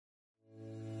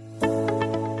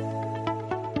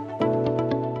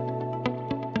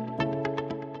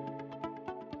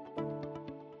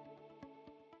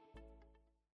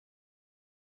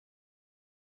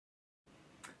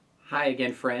Hi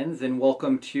again, friends, and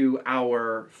welcome to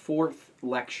our fourth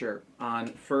lecture on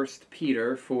 1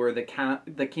 Peter for the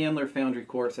Candler Foundry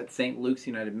course at St. Luke's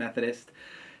United Methodist.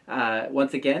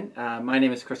 Once again, my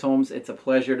name is Chris Holmes. It's a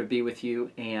pleasure to be with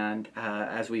you, and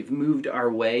as we've moved our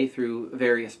way through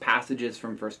various passages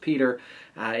from 1 Peter,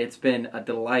 it's been a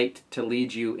delight to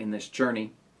lead you in this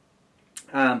journey.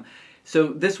 So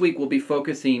this week we'll be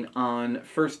focusing on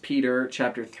 1 Peter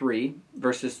chapter 3,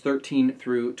 verses 13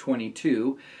 through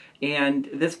 22. And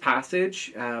this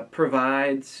passage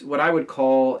provides what I would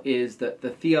call is the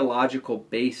theological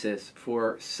basis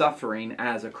for suffering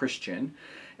as a Christian.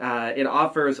 It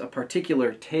offers a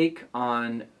particular take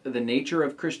on the nature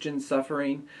of Christian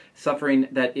suffering, suffering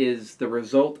that is the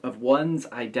result of one's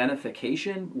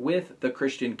identification with the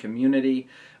Christian community,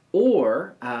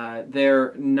 or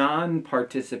their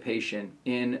non-participation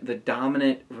in the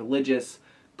dominant religious,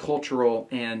 cultural,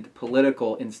 and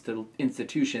political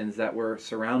institutions that were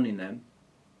surrounding them.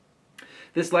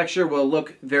 This lecture will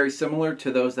look very similar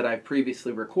to those that I've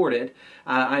previously recorded.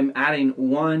 I'm adding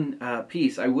one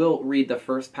piece. I will read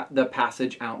the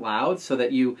passage out loud so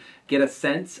that you get a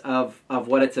sense of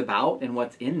what it's about and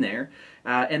what's in there.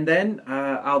 And then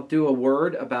I'll do a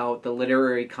word about the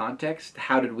literary context.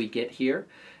 How did we get here?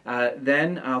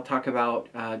 Then I'll talk about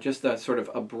just a sort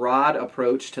of a broad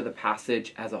approach to the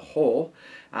passage as a whole.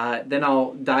 Then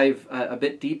I'll dive a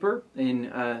bit deeper in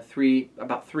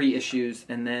about three issues,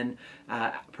 and then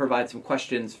provide some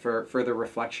questions for further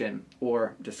reflection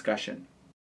or discussion.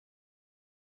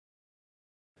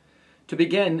 To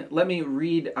begin, let me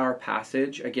read our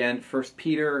passage again, 1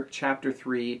 Peter chapter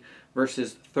 3,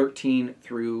 verses 13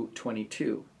 through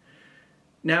 22.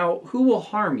 Now, who will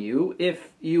harm you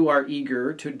if you are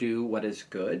eager to do what is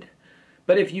good?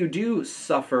 But if you do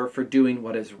suffer for doing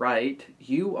what is right,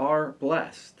 you are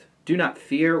blessed. Do not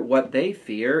fear what they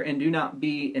fear, and do not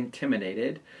be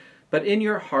intimidated, but in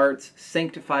your hearts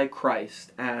sanctify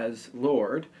Christ as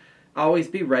Lord. Always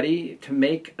be ready to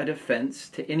make a defense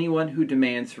to anyone who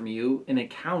demands from you an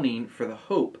accounting for the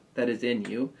hope that is in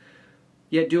you,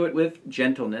 yet do it with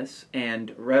gentleness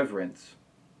and reverence.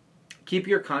 Keep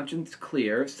your conscience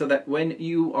clear, so that when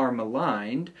you are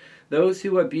maligned, those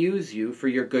who abuse you for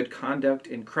your good conduct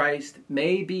in Christ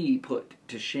may be put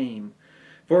to shame.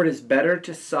 For it is better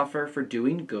to suffer for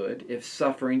doing good, if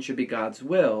suffering should be God's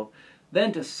will,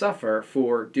 than to suffer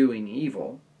for doing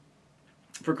evil.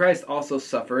 For Christ also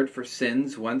suffered for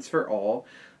sins once for all,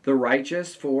 the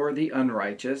righteous for the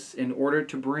unrighteous, in order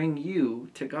to bring you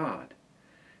to God.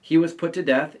 He was put to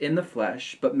death in the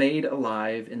flesh, but made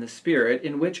alive in the Spirit,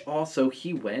 in which also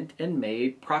he went and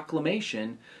made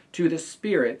proclamation to the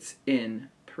spirits in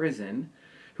prison,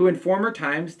 who in former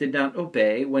times did not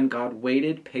obey when God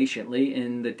waited patiently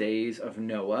in the days of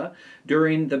Noah,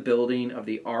 during the building of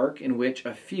the ark, in which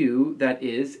a few, that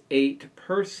is, 8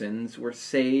 persons, were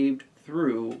saved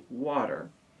through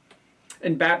water.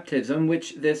 And baptism,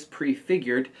 which this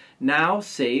prefigured, now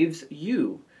saves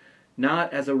you,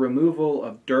 not as a removal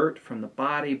of dirt from the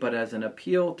body, but as an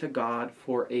appeal to God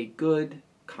for a good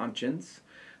conscience,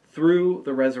 through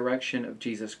the resurrection of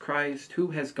Jesus Christ, who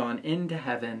has gone into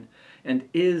heaven and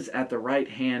is at the right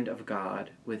hand of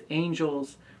God, with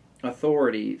angels,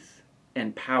 authorities,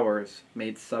 and powers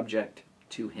made subject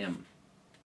to him.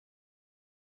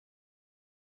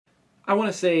 I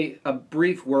want to say a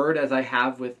brief word, as I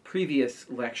have with previous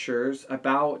lectures,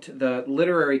 about the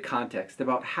literary context,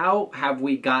 about how have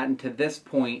we gotten to this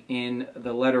point in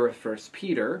the letter of 1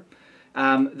 Peter.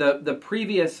 The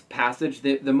previous passage,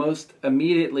 the most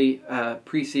immediately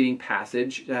preceding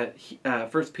passage,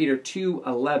 1 Peter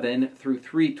 2:11 through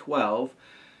 3:12,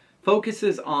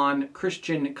 focuses on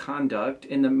Christian conduct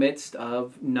in the midst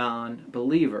of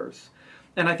non-believers.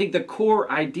 And I think the core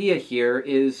idea here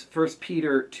is 1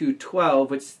 Peter 2:12,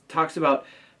 which talks about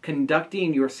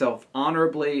conducting yourself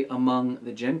honorably among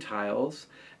the Gentiles,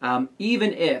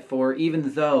 even if or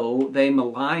even though they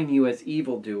malign you as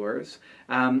evildoers,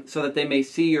 so that they may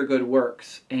see your good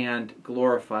works and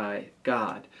glorify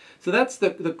God. So that's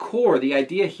the core. The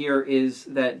idea here is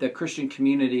that the Christian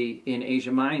community in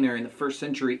Asia Minor in the first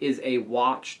century is a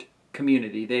watched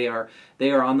community. They are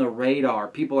on the radar.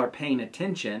 People are paying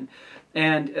attention.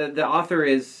 And the author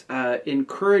is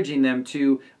encouraging them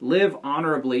to live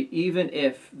honorably, even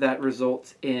if that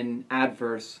results in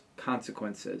adverse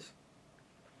consequences.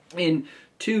 In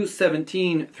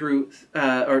 213 through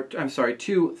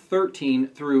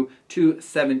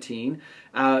 217,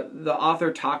 the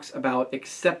author talks about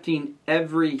accepting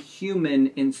every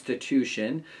human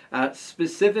institution,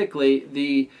 specifically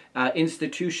the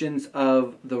institutions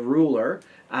of the ruler,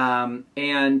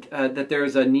 and that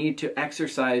there's a need to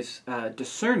exercise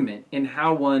discernment in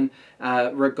how one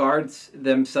regards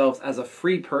themselves as a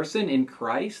free person in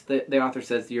Christ. The author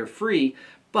says you're free,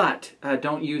 but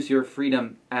don't use your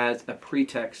freedom as a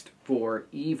pretext for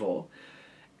evil.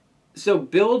 So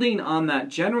building on that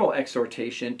general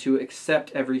exhortation to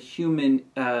accept every human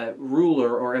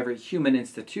ruler or every human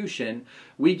institution,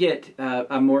 we get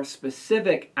a more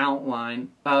specific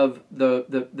outline of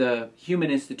the human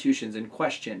institutions in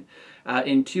question.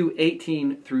 In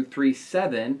 2:18 through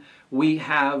 3:7, we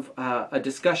have a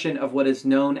discussion of what is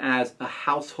known as a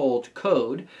household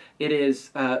code. It is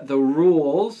the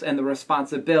rules and the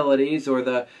responsibilities, or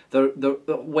the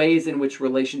ways in which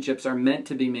relationships are meant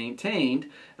to be maintained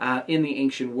in the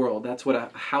ancient world. That's what a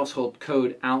household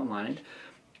code outlined.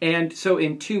 And so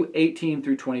in 2:18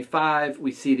 through 25,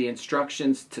 we see the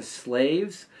instructions to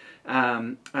slaves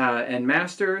and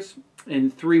masters.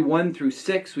 In 3:1 through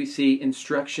 6, we see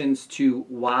instructions to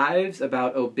wives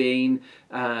about obeying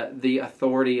the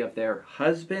authority of their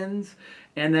husbands.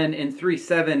 And then in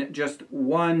 3:7, just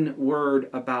one word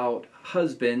about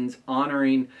husbands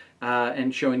honoring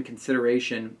and showing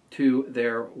consideration to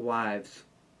their wives.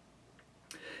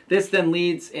 This then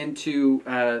leads into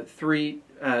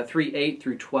 3:8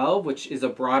 through 12, which is a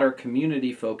broader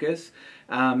community focus,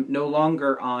 no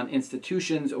longer on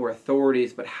institutions or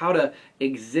authorities, but how to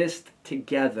exist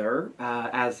together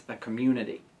as a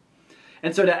community.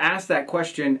 And so to ask that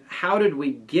question, how did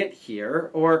we get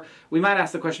here? Or we might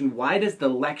ask the question, why does the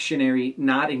lectionary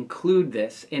not include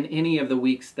this in any of the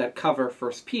weeks that cover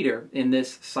 1 Peter in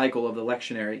this cycle of the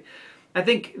lectionary? I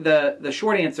think the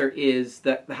short answer is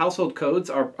that the household codes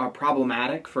are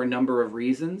problematic for a number of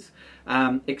reasons,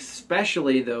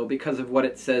 especially, though, because of what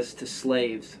it says to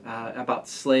slaves, about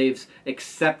slaves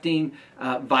accepting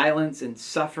violence and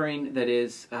suffering that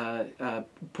is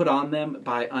put on them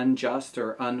by unjust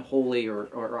or unholy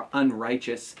or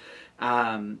unrighteous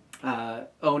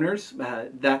owners.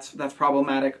 That's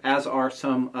problematic, as are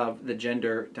some of the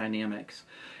gender dynamics.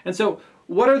 And so,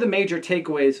 what are the major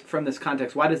takeaways from this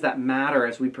context? Why does that matter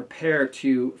as we prepare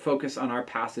to focus on our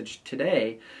passage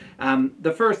today?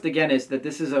 The first, again, is that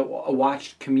this is a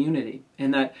watched community,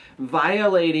 and that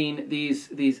violating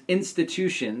these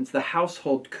institutions, the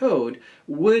household code,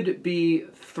 would be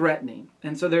threatening.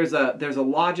 And so there's a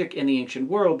logic in the ancient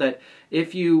world that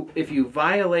if you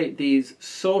violate these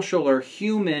social or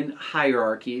human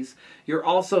hierarchies, you're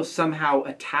also somehow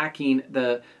attacking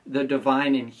the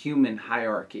divine and human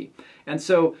hierarchy. And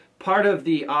so part of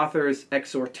the author's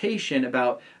exhortation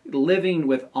about living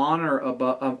with honor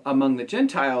among the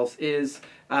Gentiles is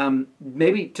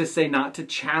maybe to say not to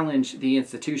challenge the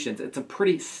institutions. It's a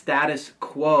pretty status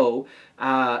quo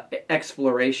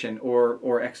exploration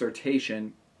or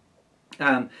exhortation.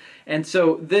 And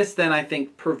so this then, I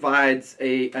think, provides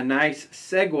a nice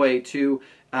segue to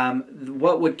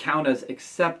what would count as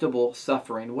acceptable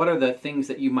suffering. What are the things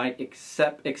that you might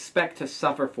expect to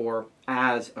suffer for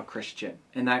as a Christian?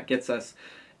 And that gets us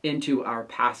into our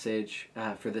passage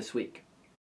for this week.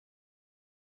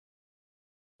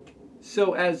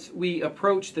 So as we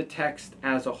approach the text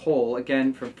as a whole,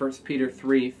 again from 1 Peter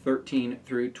 3:13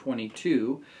 through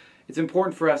 22, it's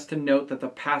important for us to note that the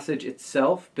passage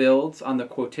itself builds on the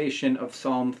quotation of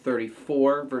Psalm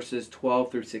 34, verses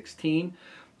 12 through 16,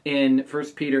 in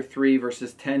 1 Peter 3,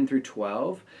 verses 10 through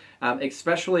 12,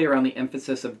 especially around the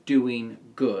emphasis of doing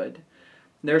good.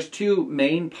 There's two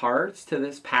main parts to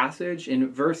this passage. In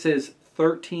verses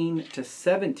 13 to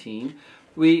 17,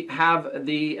 we have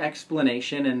the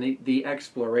explanation and the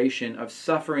exploration of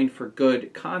suffering for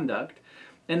good conduct.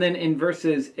 And then in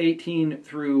verses 18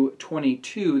 through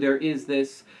 22, there is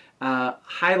this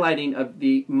highlighting of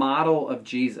the model of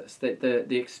Jesus, that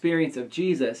the experience of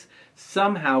Jesus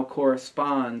somehow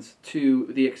corresponds to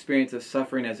the experience of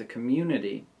suffering as a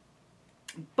community.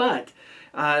 But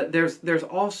there's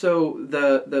also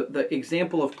the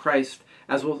example of Christ,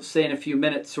 as we'll say in a few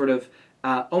minutes, sort of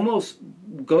almost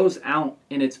goes out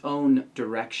in its own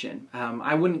direction.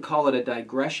 I wouldn't call it a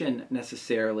digression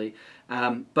necessarily,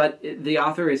 but the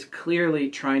author is clearly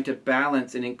trying to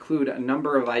balance and include a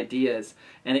number of ideas,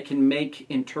 and it can make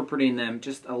interpreting them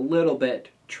just a little bit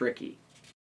tricky.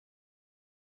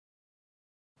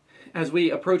 As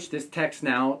we approach this text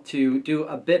now to do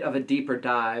a bit of a deeper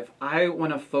dive, I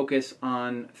want to focus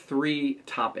on three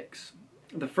topics.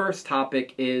 The first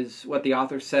topic is what the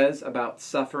author says about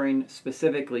suffering,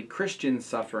 specifically Christian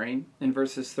suffering, in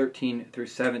verses 13 through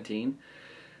 17.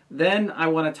 Then I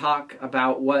want to talk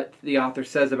about what the author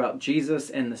says about Jesus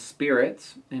and the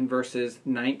spirits in verses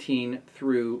 19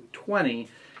 through 20.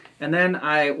 And then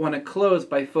I want to close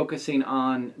by focusing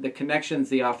on the connections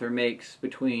the author makes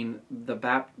between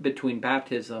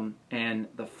baptism and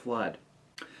the flood.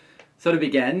 So to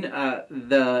begin,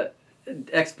 the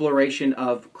exploration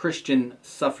of Christian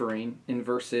suffering in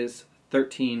verses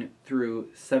 13 through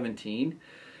 17.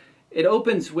 It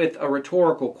opens with a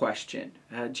rhetorical question.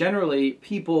 Generally,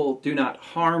 people do not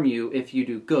harm you if you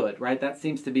do good, right? That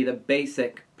seems to be the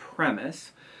basic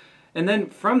premise. And then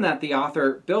from that, the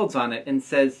author builds on it and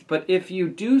says, but if you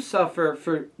do suffer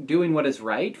for doing what is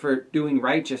right, for doing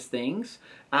righteous things,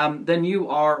 then you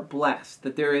are blessed.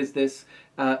 That there is this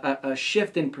a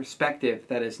shift in perspective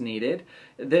that is needed.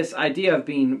 This idea of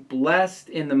being blessed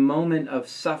in the moment of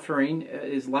suffering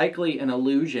is likely an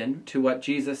allusion to what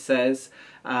Jesus says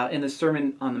in the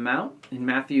Sermon on the Mount in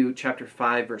Matthew chapter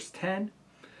 5, verse 10.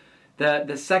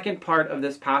 The second part of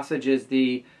this passage is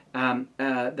the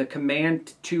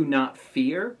command to not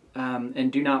fear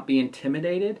and do not be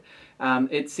intimidated.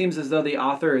 It seems as though the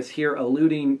author is here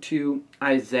alluding to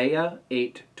Isaiah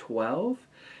 8:12.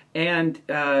 And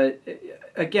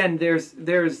again, there's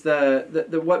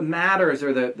the what matters,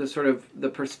 or the sort of the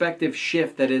perspective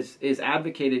shift that is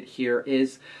advocated here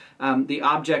is the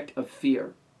object of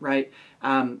fear, right?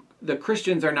 The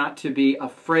Christians are not to be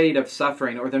afraid of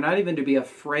suffering, or they're not even to be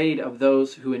afraid of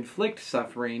those who inflict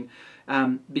suffering,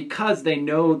 because they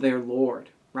know their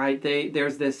Lord, right?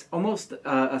 There's this almost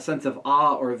a sense of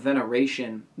awe or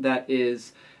veneration that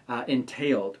is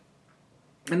entailed.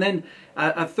 And then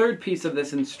a third piece of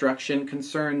this instruction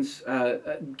concerns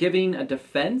giving a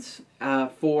defense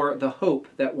for the hope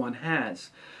that one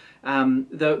has.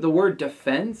 The word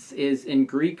defense is in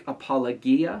Greek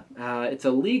apologia. It's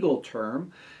a legal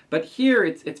term, but here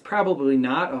it's probably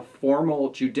not a formal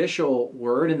judicial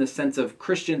word in the sense of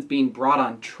Christians being brought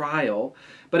on trial,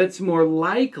 but it's more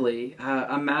likely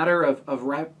a matter of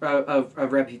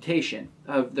reputation,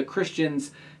 of the Christians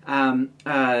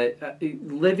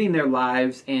living their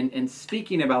lives and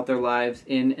speaking about their lives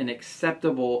in an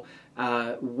acceptable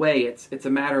way. It's a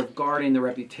matter of guarding the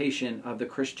reputation of the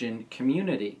Christian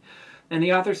community. And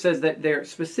the author says that they're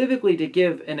specifically to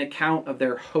give an account of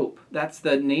their hope. That's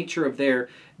the nature of their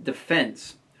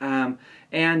defense.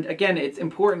 And again, it's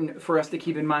important for us to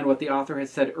keep in mind what the author has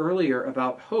said earlier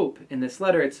about hope in this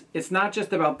letter. It's not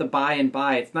just about the by and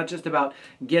by. It's not just about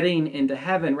getting into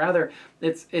heaven. Rather,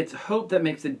 it's hope that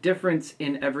makes a difference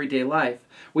in everyday life.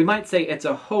 We might say it's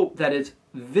a hope that is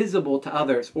visible to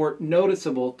others or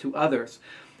noticeable to others.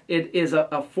 It is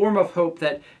a form of hope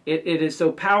that it is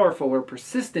so powerful or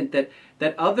persistent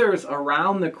that others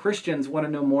around the Christians want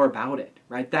to know more about it,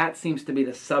 right? That seems to be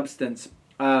the substance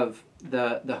of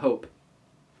the hope.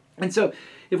 And so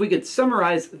if we could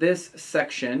summarize this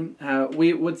section,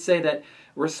 we would say that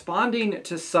responding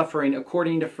to suffering,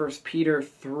 according to 1 Peter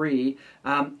 3,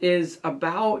 is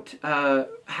about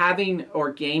having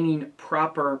or gaining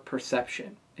proper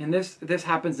perception. And this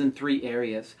happens in three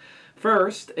areas.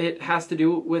 First, it has to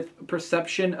do with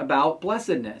perception about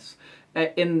blessedness.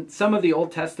 In some of the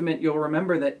Old Testament, you'll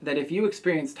remember that if you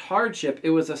experienced hardship,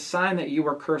 it was a sign that you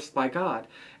were cursed by God.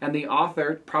 And the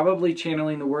author, probably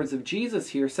channeling the words of Jesus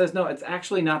here, says, no, it's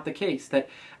actually not the case. That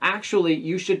actually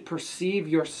you should perceive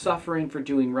your suffering for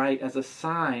doing right as a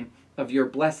sign of your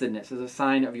blessedness, as a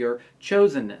sign of your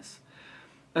chosenness.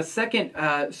 A second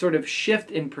sort of shift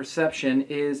in perception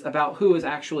is about who is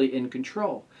actually in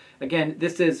control. Again,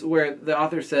 this is where the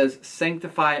author says,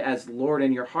 sanctify as Lord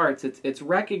in your hearts. It's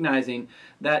recognizing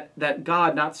that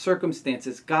God, not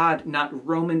circumstances, God, not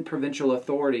Roman provincial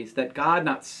authorities, that God,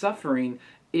 not suffering,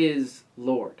 is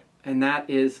Lord. And that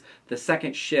is the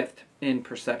second shift in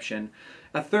perception.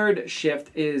 A third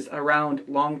shift is around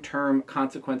long-term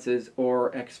consequences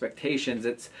or expectations.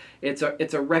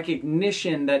 It's a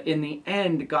recognition that in the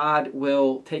end, God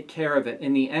will take care of it.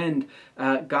 In the end,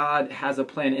 God has a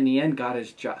plan. In the end, God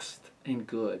is just and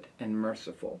good and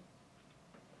merciful.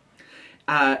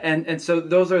 And so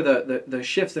those are the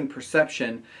shifts in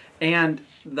perception. And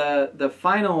the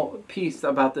final piece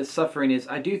about this suffering is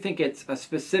I do think it's a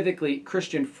specifically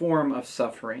Christian form of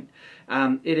suffering.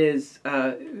 It is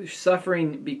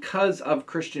suffering because of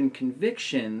Christian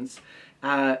convictions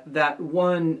that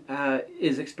one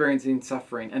is experiencing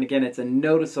suffering. And again, it's a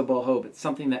noticeable hope. It's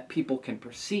something that people can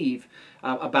perceive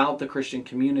about the Christian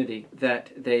community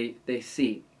that they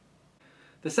see.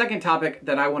 The second topic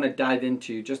that I want to dive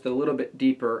into just a little bit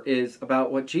deeper is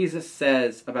about what Jesus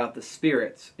says about the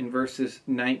spirits in verses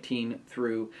 19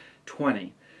 through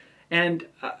 20. And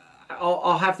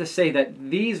I'll have to say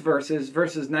that these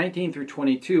verses 19 through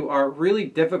 22, are really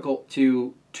difficult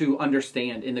to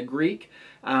understand in the Greek.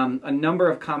 A number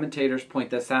of commentators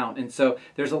point this out. And so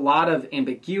there's a lot of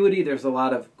ambiguity. There's a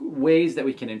lot of ways that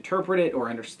we can interpret it or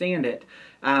understand it.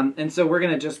 And so we're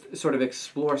going to just sort of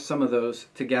explore some of those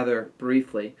together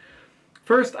briefly.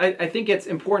 First, I think it's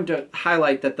important to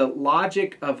highlight that the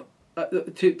logic of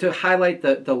to highlight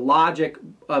the logic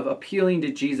of appealing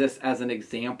to Jesus as an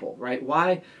example, right?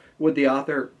 Why would the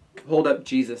author hold up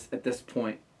Jesus at this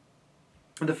point?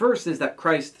 The first is that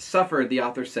Christ suffered, the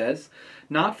author says,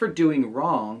 not for doing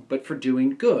wrong, but for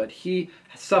doing good. He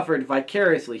suffered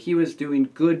vicariously. He was doing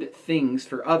good things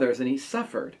for others, and he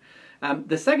suffered.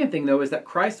 The second thing, though, is that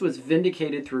Christ was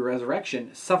vindicated through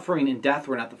resurrection. Suffering and death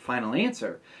were not the final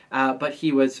answer, but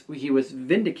he was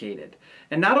vindicated.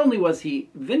 And not only was he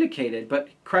vindicated, but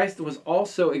Christ was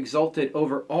also exalted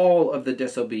over all of the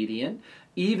disobedient,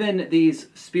 even these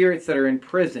spirits that are in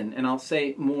prison. And I'll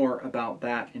say more about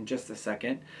that in just a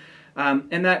second.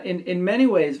 And that in many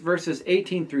ways, verses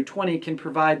 18 through 20 can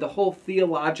provide the whole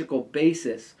theological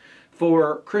basis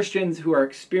for Christians who are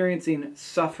experiencing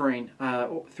suffering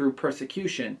through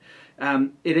persecution.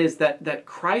 It is that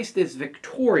Christ is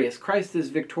victorious. Christ is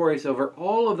victorious over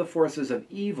all of the forces of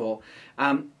evil,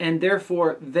 and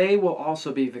therefore they will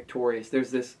also be victorious.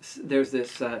 There's this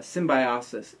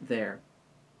symbiosis there.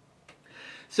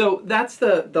 So that's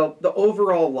the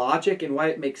overall logic and why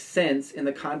it makes sense in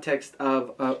the context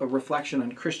of a reflection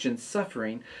on Christian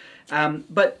suffering.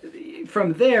 But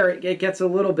from there, it gets a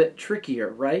little bit trickier,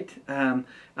 right?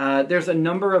 There's a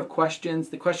number of questions.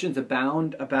 The questions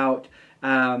abound about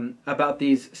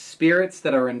these spirits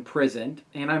that are imprisoned.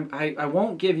 And I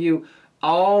won't give you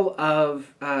all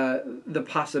of the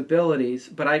possibilities,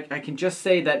 but I can just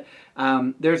say that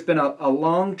there's been a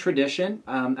long tradition,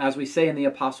 as we say in the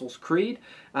Apostles' Creed,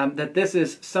 that this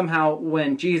is somehow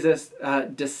when Jesus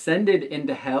descended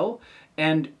into hell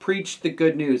and preached the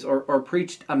good news, or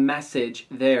preached a message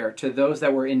there to those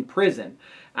that were in prison,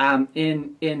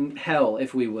 in hell,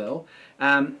 if we will.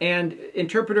 And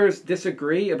interpreters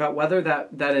disagree about whether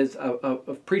that is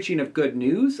a preaching of good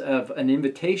news, of an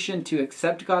invitation to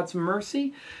accept God's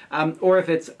mercy, or if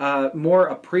it's more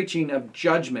a preaching of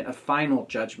judgment, of final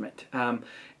judgment.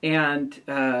 And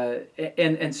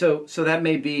so that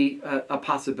may be a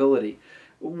possibility.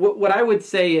 What I would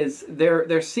say is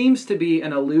there seems to be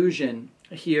an allusion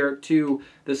here to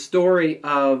the story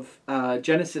of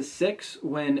Genesis 6,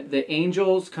 when the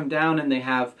angels come down and they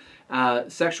have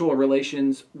sexual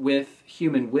relations with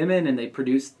human women and they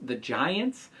produce the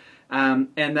giants,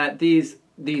 and that these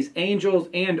angels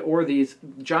and or these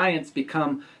giants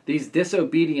become these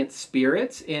disobedient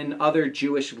spirits in other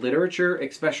Jewish literature,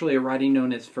 especially a writing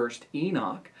known as First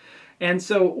Enoch. And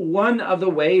so one of the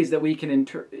ways that we can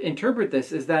interpret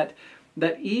this is that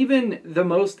even the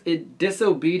most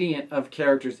disobedient of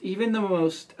characters, even the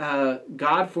most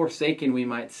God-forsaken, we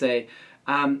might say,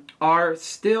 are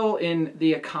still in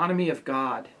the economy of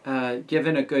God,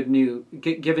 given a good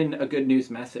news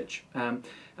message.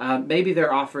 Maybe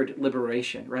they're offered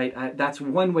liberation, right? That's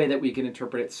one way that we can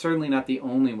interpret it. Certainly not the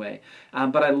only way.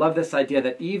 But I love this idea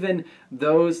that even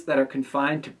those that are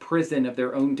confined to prison of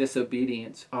their own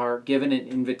disobedience are given an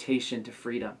invitation to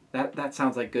freedom. That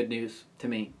sounds like good news to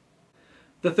me.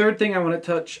 The third thing I want to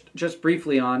touch just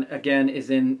briefly on, again, is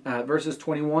in verses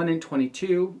 21 and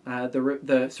 22,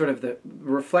 the sort of the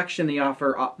reflection the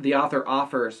author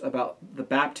offers about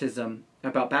baptism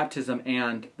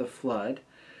and the flood.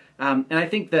 And I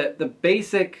think that the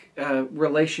basic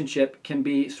relationship can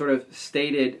be sort of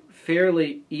stated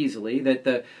fairly easily, that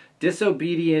the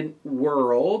disobedient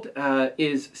world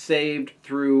is saved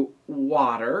through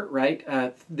water, right?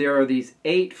 There are these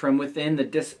 8 from within the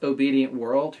disobedient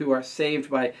world who are saved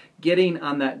by getting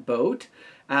on that boat,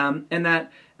 and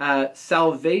that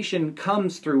salvation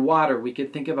comes through water. We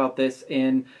could think about this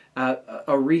in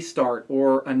a restart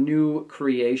or a new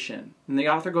creation. And the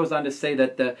author goes on to say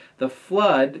that the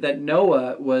flood that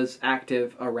Noah was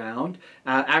active around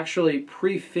actually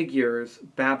prefigures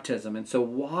baptism. And so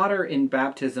water in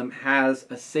baptism has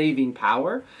a saving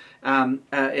power.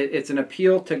 It's an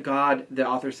appeal to God, the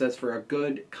author says, for a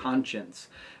good conscience.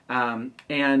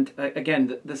 And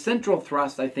again, the central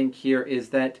thrust, I think, here is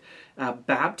that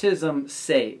baptism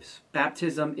saves.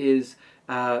 Baptism is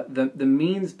the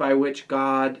means by which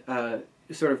God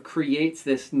sort of creates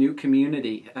this new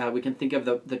community. We can think of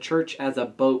the church as a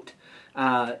boat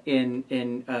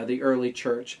in the early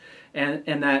church,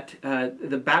 and that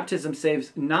the baptism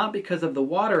saves not because of the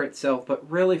water itself, but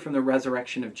really from the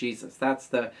resurrection of Jesus. That's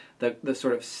the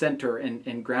sort of center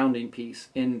and grounding piece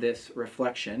in this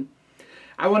reflection.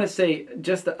 I want to say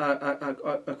just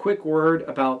a quick word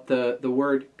about the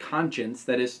word conscience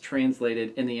that is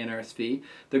translated in the NRSV.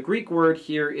 The Greek word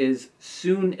here is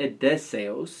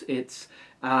suneideseos.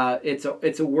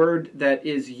 It's a word that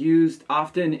is used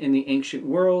often in the ancient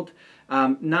world,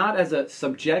 not as a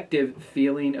subjective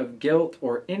feeling of guilt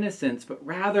or innocence, but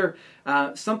rather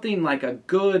something like a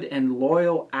good and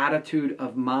loyal attitude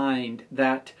of mind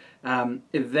that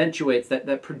eventuates,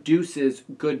 that produces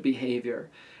good behavior.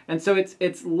 And so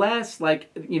it's less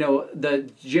like, the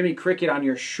Jimmy Cricket on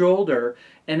your shoulder,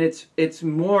 and it's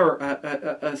more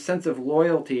a sense of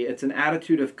loyalty. It's an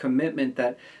attitude of commitment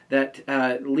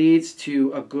that leads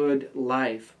to a good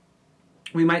life.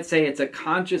 We might say it's a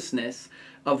consciousness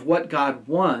of what God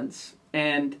wants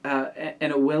and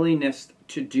a willingness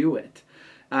to do it.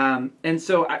 And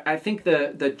so I think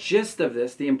the gist of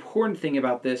this, the important thing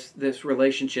about this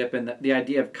relationship and the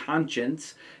idea of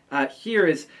conscience here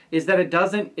is that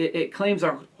it claims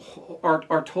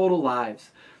our total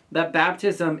lives. That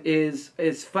baptism is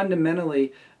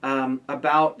fundamentally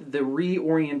about the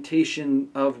reorientation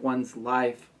of one's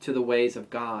life to the ways of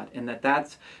God, and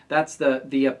that's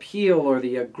the appeal or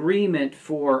the agreement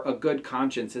for a good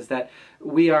conscience, is that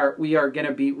we are going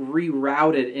to be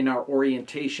rerouted in our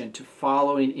orientation to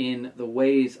following in the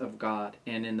ways of God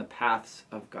and in the paths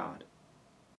of God.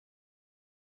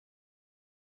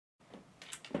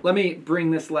 Let me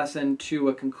bring this lesson to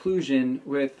a conclusion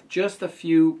with just a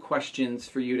few questions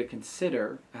for you to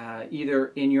consider, either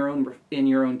in your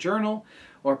own journal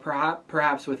or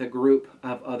perhaps with a group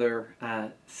of other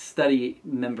study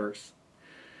members.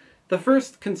 The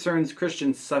first concerns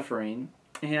Christian suffering,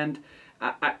 and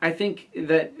I think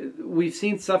that we've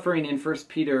seen suffering in 1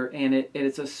 Peter, and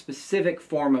it's a specific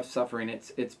form of suffering.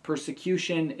 It's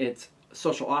persecution, it's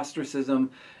social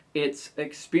ostracism, it's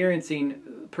experiencing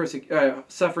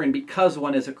suffering because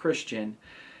one is a Christian.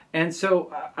 And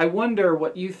so I wonder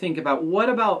what you think about, what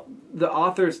about the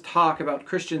author's talk about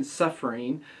Christian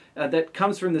suffering that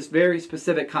comes from this very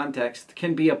specific context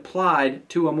can be applied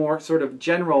to a more sort of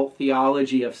general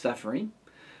theology of suffering?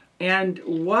 And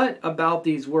what about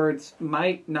these words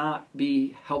might not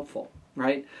be helpful,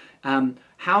 right?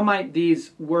 How might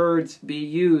these words be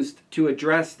used to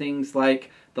address things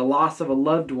like the loss of a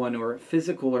loved one or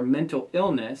physical or mental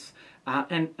illness,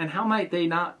 and how might they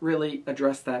not really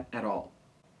address that at all?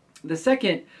 The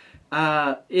second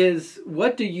is,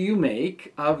 what do you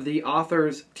make of the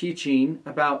author's teaching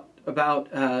about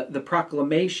the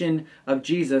proclamation of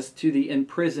Jesus to the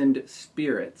imprisoned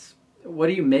spirits? What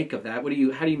do you make of that?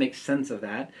 How do you make sense of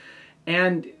that?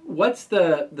 And what's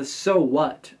the so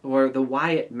what, or the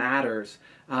why it matters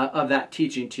of that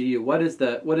teaching to you? What is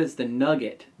the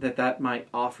nugget that might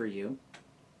offer you?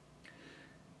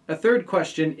 A third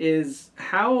question is,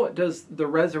 how does the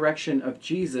resurrection of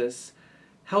Jesus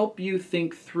help you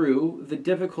think through the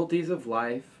difficulties of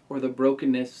life or the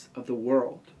brokenness of the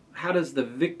world? How does the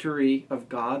victory of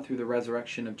God through the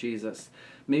resurrection of Jesus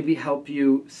maybe help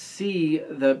you see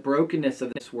the brokenness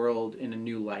of this world in a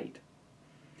new light?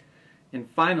 And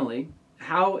finally,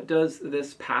 how does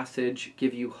this passage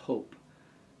give you hope?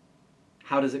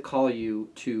 How does it call you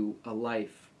to a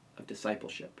life of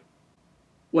discipleship?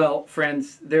 Well,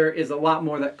 friends, there is a lot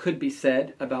more that could be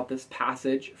said about this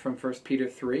passage from 1 Peter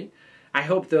 3. I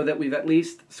hope, though, that we've at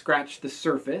least scratched the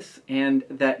surface and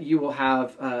that you will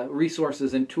have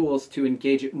resources and tools to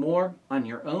engage it more on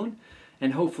your own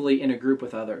and hopefully in a group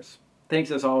with others.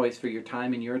 Thanks, as always, for your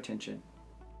time and your attention.